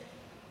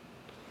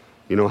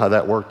 You know how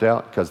that worked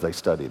out? Because they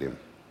studied him.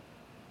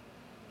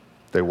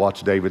 They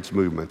watched David's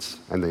movements,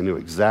 and they knew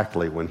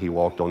exactly when he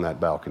walked on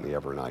that balcony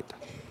every night.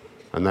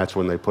 And that's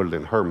when they put it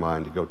in her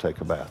mind to go take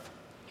a bath.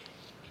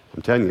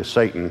 I'm telling you,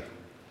 Satan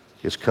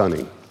is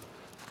cunning.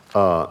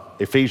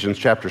 Ephesians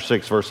chapter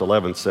 6, verse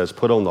 11 says,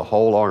 put on the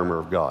whole armor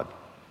of God,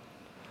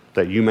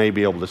 that you may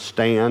be able to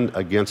stand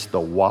against the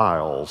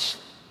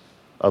wiles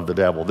of the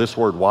devil. This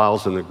word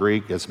wiles in the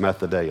Greek is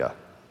methodeia.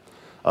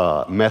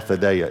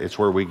 Methodeia, it's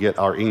where we get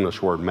our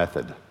English word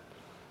method.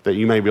 That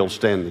you may be able to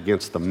stand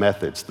against the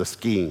methods, the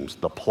schemes,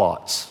 the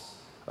plots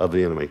of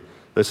the enemy.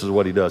 This is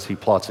what he does. He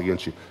plots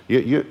against you.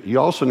 You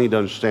also need to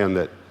understand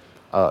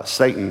that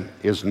Satan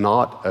is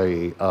not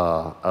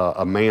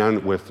a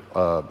man with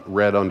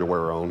red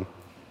underwear on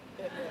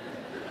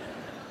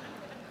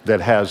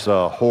that has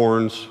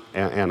horns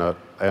and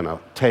a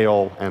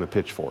tail and a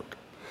pitchfork.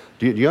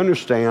 Do you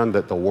understand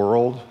that the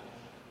world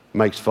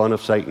makes fun of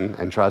Satan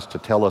and tries to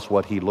tell us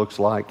what he looks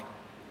like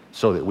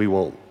so that we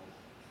won't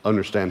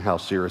understand how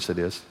serious it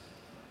is?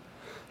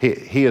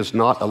 He is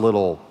not a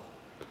little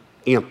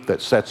imp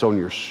that sits on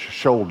your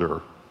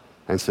shoulder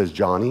and says,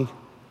 Johnny,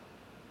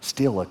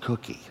 steal a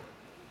cookie.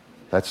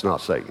 That's not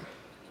Satan.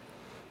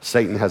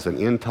 Satan has an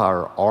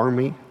entire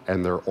army,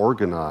 and they're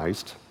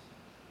organized.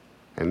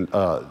 And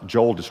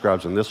Joel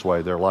describes them this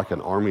way: they're like an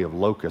army of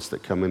locusts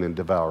that come in and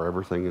devour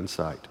everything in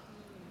sight.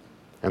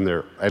 And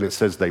it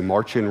says they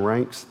march in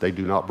ranks, they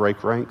do not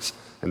break ranks,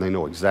 and they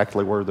know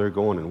exactly where they're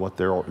going and what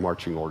their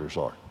marching orders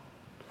are.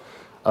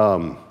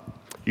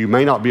 You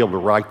may not be able to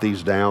write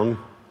these down.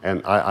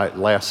 And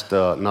last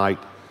night,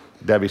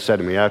 Debbie said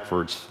to me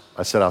afterwards,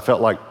 I said, I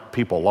felt like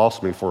people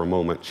lost me for a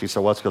moment. She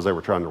said, well, that's because they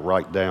were trying to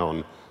write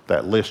down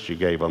that list you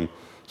gave them.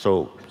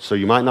 So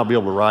you might not be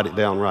able to write it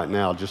down right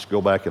now. Just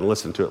go back and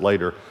listen to it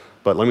later.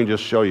 But let me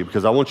just show you,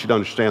 because I want you to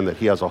understand that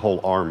he has a whole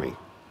army.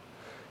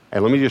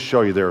 And let me just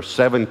show you, there are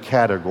 7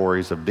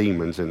 categories of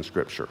demons in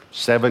Scripture.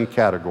 7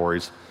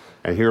 categories,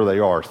 and here they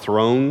are: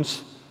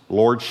 thrones,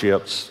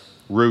 lordships,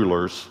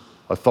 rulers,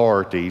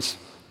 authorities,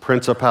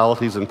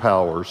 principalities and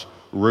powers,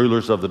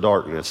 rulers of the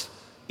darkness,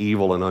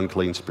 evil and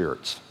unclean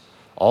spirits.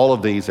 All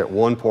of these at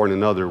one point or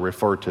another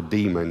refer to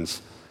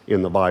demons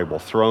in the Bible.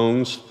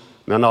 Thrones,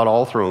 now not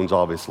all thrones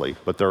obviously,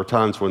 but there are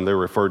times when they're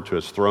referred to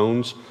as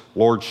thrones,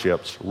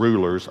 lordships,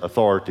 rulers,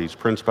 authorities,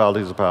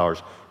 principalities and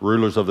powers,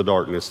 rulers of the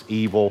darkness,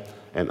 evil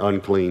and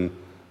unclean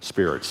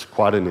spirits.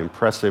 Quite an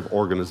impressive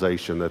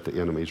organization that the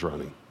enemy's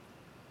running.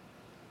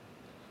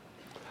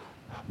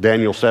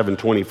 Daniel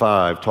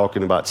 7:25,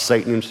 talking about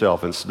Satan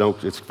himself, and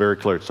it's very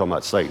clear it's talking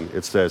about Satan.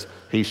 It says,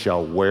 he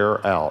shall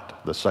wear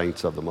out the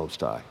saints of the Most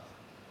High.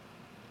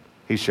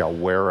 He shall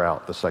wear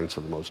out the saints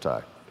of the Most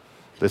High.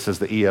 This is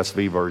the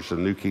ESV version.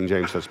 The New King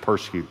James says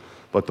persecute,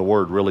 but the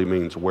word really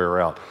means wear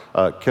out.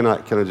 Can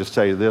I just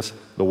tell you this?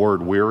 The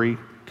word weary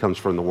comes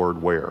from the word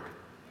wear.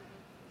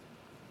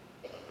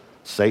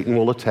 Satan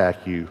will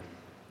attack you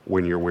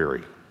when you're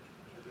weary.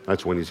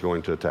 That's when he's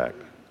going to attack.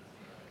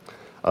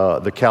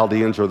 The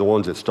Chaldeans are the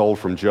ones that stole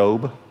from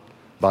Job.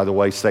 By the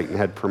way, Satan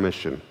had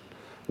permission.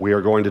 We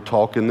are going to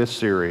talk in this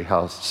series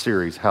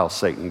how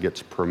Satan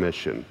gets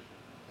permission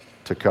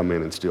to come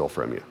in and steal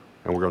from you.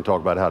 And we're going to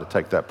talk about how to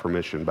take that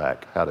permission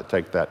back, how to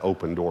take that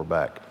open door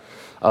back.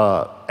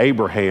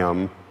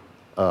 Abraham,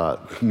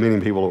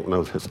 many people don't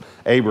know this,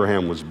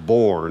 Abraham was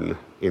born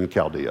in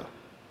Chaldea,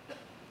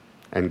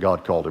 and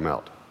God called him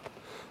out.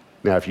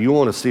 Now, if you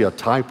want to see a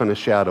type and a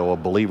shadow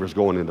of believers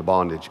going into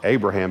bondage,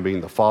 Abraham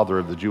being the father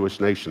of the Jewish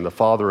nation, the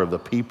father of the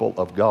people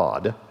of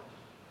God,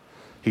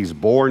 he's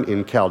born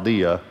in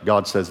Chaldea.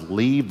 God says,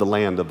 leave the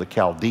land of the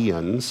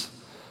Chaldeans.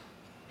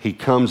 He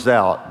comes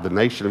out, the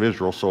nation of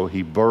Israel, so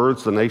he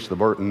births the nation.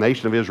 The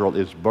nation of Israel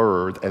is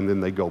birthed, and then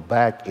they go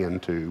back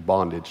into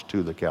bondage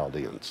to the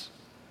Chaldeans.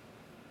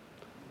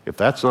 If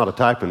that's not a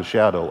type and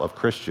shadow of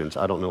Christians,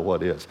 I don't know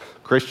what is.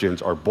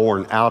 Christians are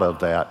born out of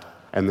that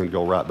and then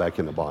go right back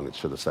into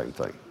bondage to the same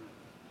thing.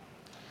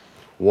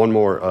 One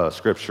more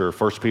scripture,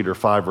 1 Peter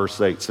 5,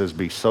 verse 8 says,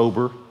 be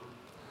sober,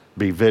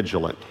 be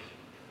vigilant,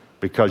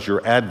 because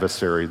your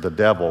adversary, the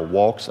devil,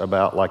 walks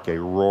about like a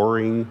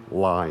roaring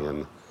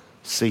lion,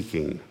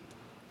 seeking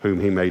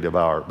whom he may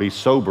devour. Be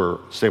sober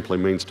simply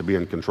means to be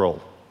in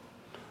control.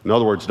 In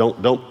other words,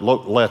 don't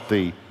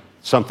let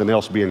something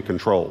else be in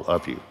control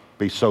of you.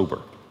 Be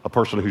sober. A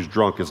person who's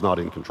drunk is not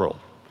in control.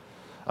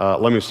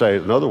 Let me say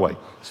it another way.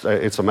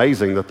 It's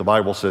amazing that the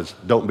Bible says,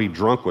 don't be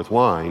drunk with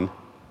wine,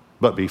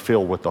 but be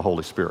filled with the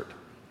Holy Spirit.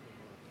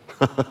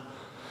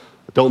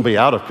 Don't be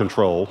out of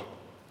control,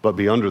 but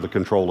be under the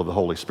control of the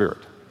Holy Spirit.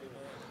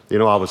 You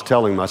know, I was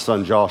telling my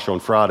son Josh on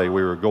Friday,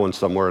 we were going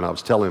somewhere, and I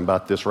was telling him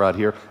about this right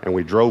here, and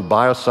we drove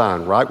by a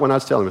sign. Right when I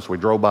was telling him this, we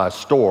drove by a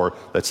store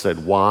that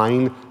said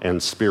wine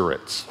and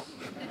spirits.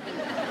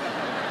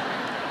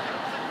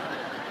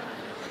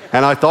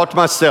 And I thought to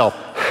myself,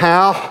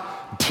 how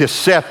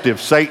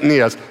deceptive Satan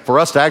is for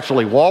us to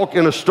actually walk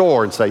in a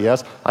store and say,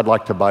 yes, I'd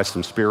like to buy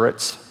some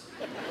spirits.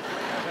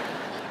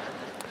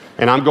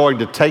 And I'm going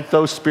to take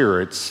those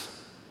spirits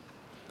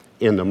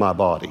into my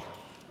body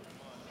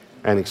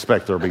and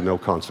expect there will be no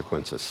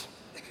consequences.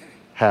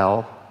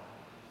 How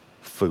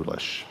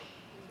foolish.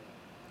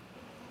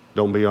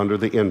 Don't be under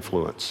the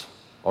influence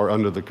or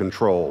under the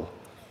control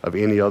of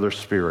any other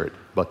spirit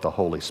but the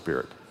Holy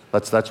Spirit.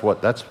 That's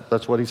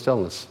what he's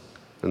telling us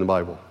in the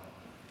Bible.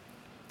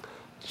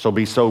 So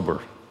be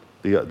sober.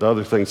 The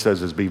other thing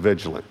says is be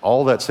vigilant.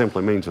 All that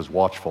simply means is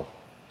watchful.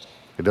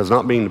 It does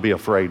not mean to be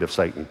afraid of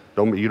Satan.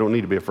 You don't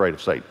need to be afraid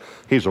of Satan.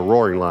 He's a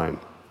roaring lion.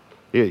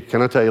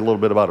 Can I tell you a little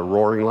bit about a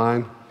roaring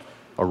lion?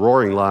 A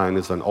roaring lion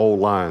is an old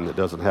lion that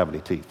doesn't have any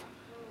teeth.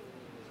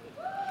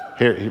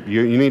 Here,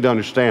 you need to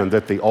understand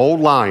that the old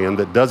lion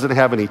that doesn't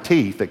have any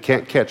teeth, that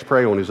can't catch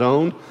prey on his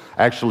own,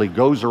 actually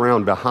goes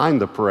around behind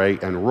the prey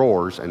and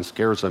roars and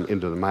scares them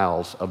into the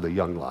mouths of the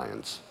young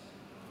lions.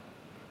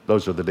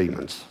 Those are the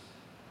demons.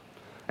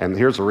 And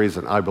here's the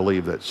reason I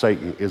believe that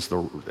Satan is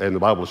and the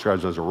Bible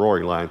describes him as a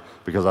roaring lion,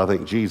 because I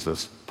think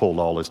Jesus pulled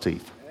all his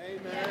teeth.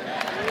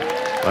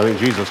 Amen. I think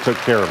Jesus took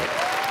care of it.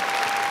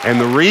 And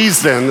the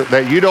reason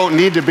that you don't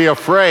need to be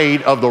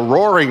afraid of the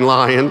roaring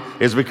lion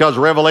is because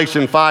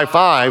Revelation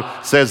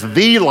 5:5 says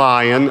the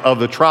Lion of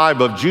the tribe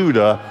of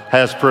Judah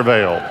has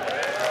prevailed.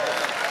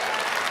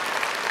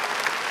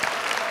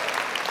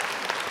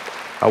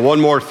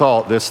 One more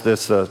thought,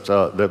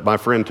 that my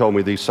friend told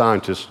me, these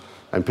scientists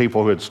and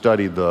people who had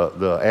studied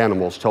the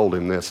animals told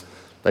him this.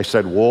 They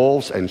said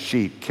wolves and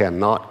sheep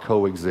cannot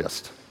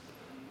coexist.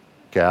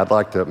 Okay, I'd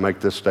like to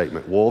make this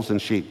statement. Wolves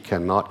and sheep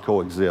cannot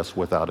coexist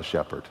without a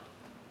shepherd.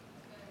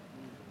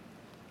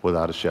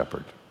 Without a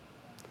shepherd.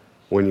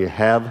 When you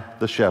have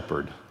the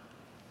shepherd,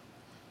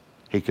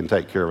 he can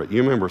take care of it.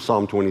 You remember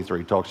Psalm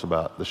 23 talks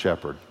about the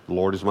shepherd. The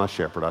Lord is my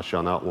shepherd, I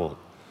shall not want.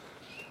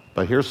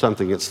 But here's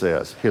something it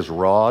says, his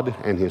rod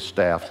and his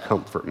staff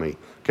comfort me.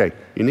 Okay,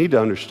 you need to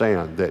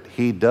understand that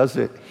he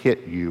doesn't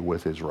hit you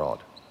with his rod.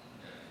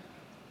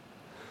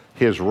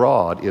 His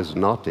rod is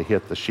not to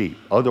hit the sheep.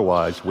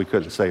 Otherwise, we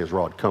couldn't say his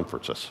rod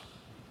comforts us.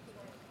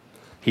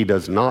 He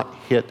does not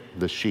hit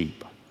the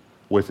sheep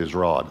with his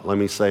rod. Let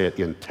me say it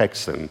in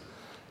Texan.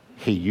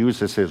 He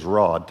uses his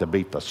rod to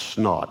beat the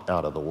snot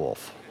out of the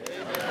wolf.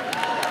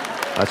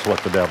 That's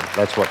what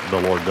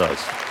the Lord does.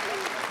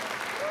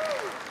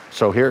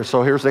 So here's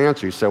the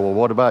answer. You say, well,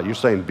 what about, you're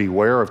saying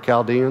beware of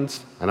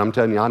Chaldeans? And I'm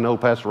telling you, I know,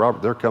 Pastor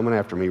Robert, they're coming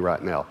after me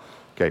right now.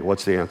 Okay,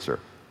 what's the answer?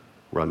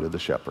 Run to the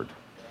shepherd.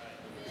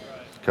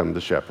 Come to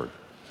the shepherd.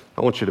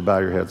 I want you to bow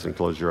your heads and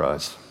close your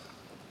eyes.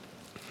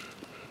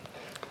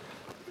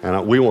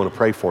 And we want to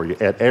pray for you.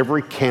 At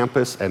every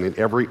campus and in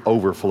every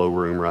overflow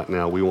room right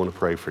now, we want to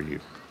pray for you.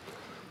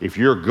 If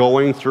you're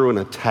going through an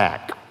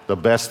attack, the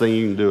best thing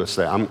you can do is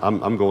say,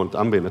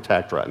 I'm being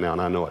attacked right now,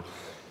 and I know it.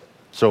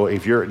 So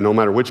if you're, no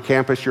matter which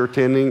campus you're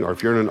attending, or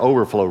if you're in an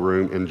overflow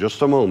room, in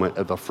just a moment,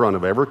 at the front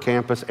of every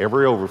campus,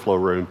 every overflow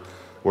room,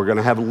 we're going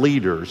to have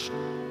leaders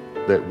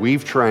that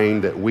we've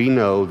trained, that we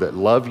know, that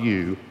love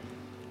you,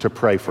 to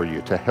pray for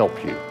you, to help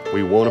you.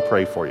 We want to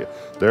pray for you.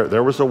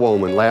 There was a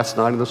woman last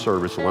night in the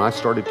service, and when I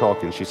started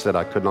talking, she said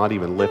I could not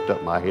even lift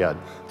up my head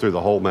through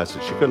the whole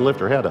message. She couldn't lift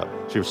her head up.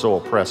 She was so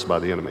oppressed by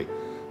the enemy.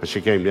 And she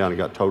came down and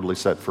got totally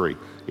set free.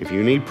 If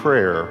you need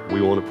prayer,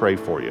 we want to pray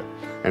for you.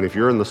 And if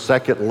you're in the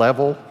second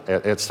level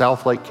at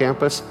South Lake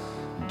campus,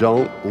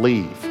 don't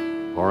leave,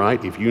 all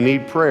right? If you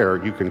need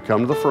prayer, you can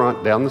come to the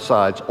front, down the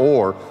sides,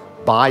 or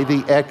by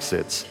the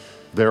exits.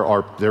 There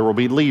will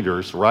be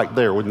leaders right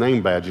there with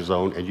name badges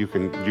on, and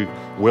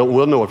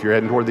we'll know if you're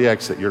heading toward the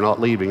exit. You're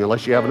not leaving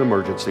unless you have an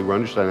emergency. We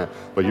understand that,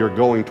 but you're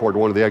going toward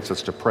one of the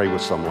exits to pray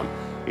with someone.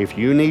 If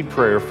you need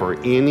prayer for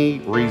any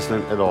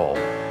reason at all,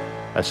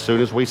 as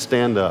soon as we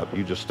stand up,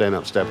 you just stand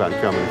up, step out,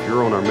 and come. And if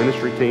you're on our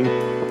ministry team,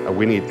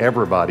 we need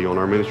everybody on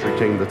our ministry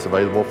team that's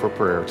available for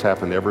prayer. It's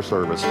happened every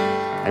service,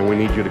 and we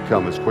need you to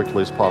come as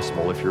quickly as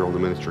possible if you're on the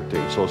ministry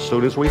team. So as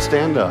soon as we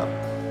stand up,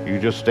 you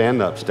just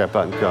stand up, step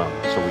out, and come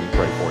so we can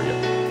pray for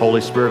you.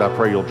 Holy Spirit, I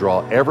pray you'll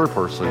draw every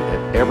person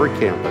at every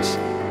campus,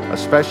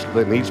 especially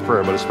that needs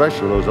prayer, but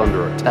especially those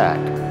under attack,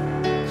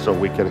 so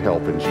we can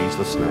help in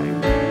Jesus' name.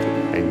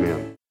 Amen.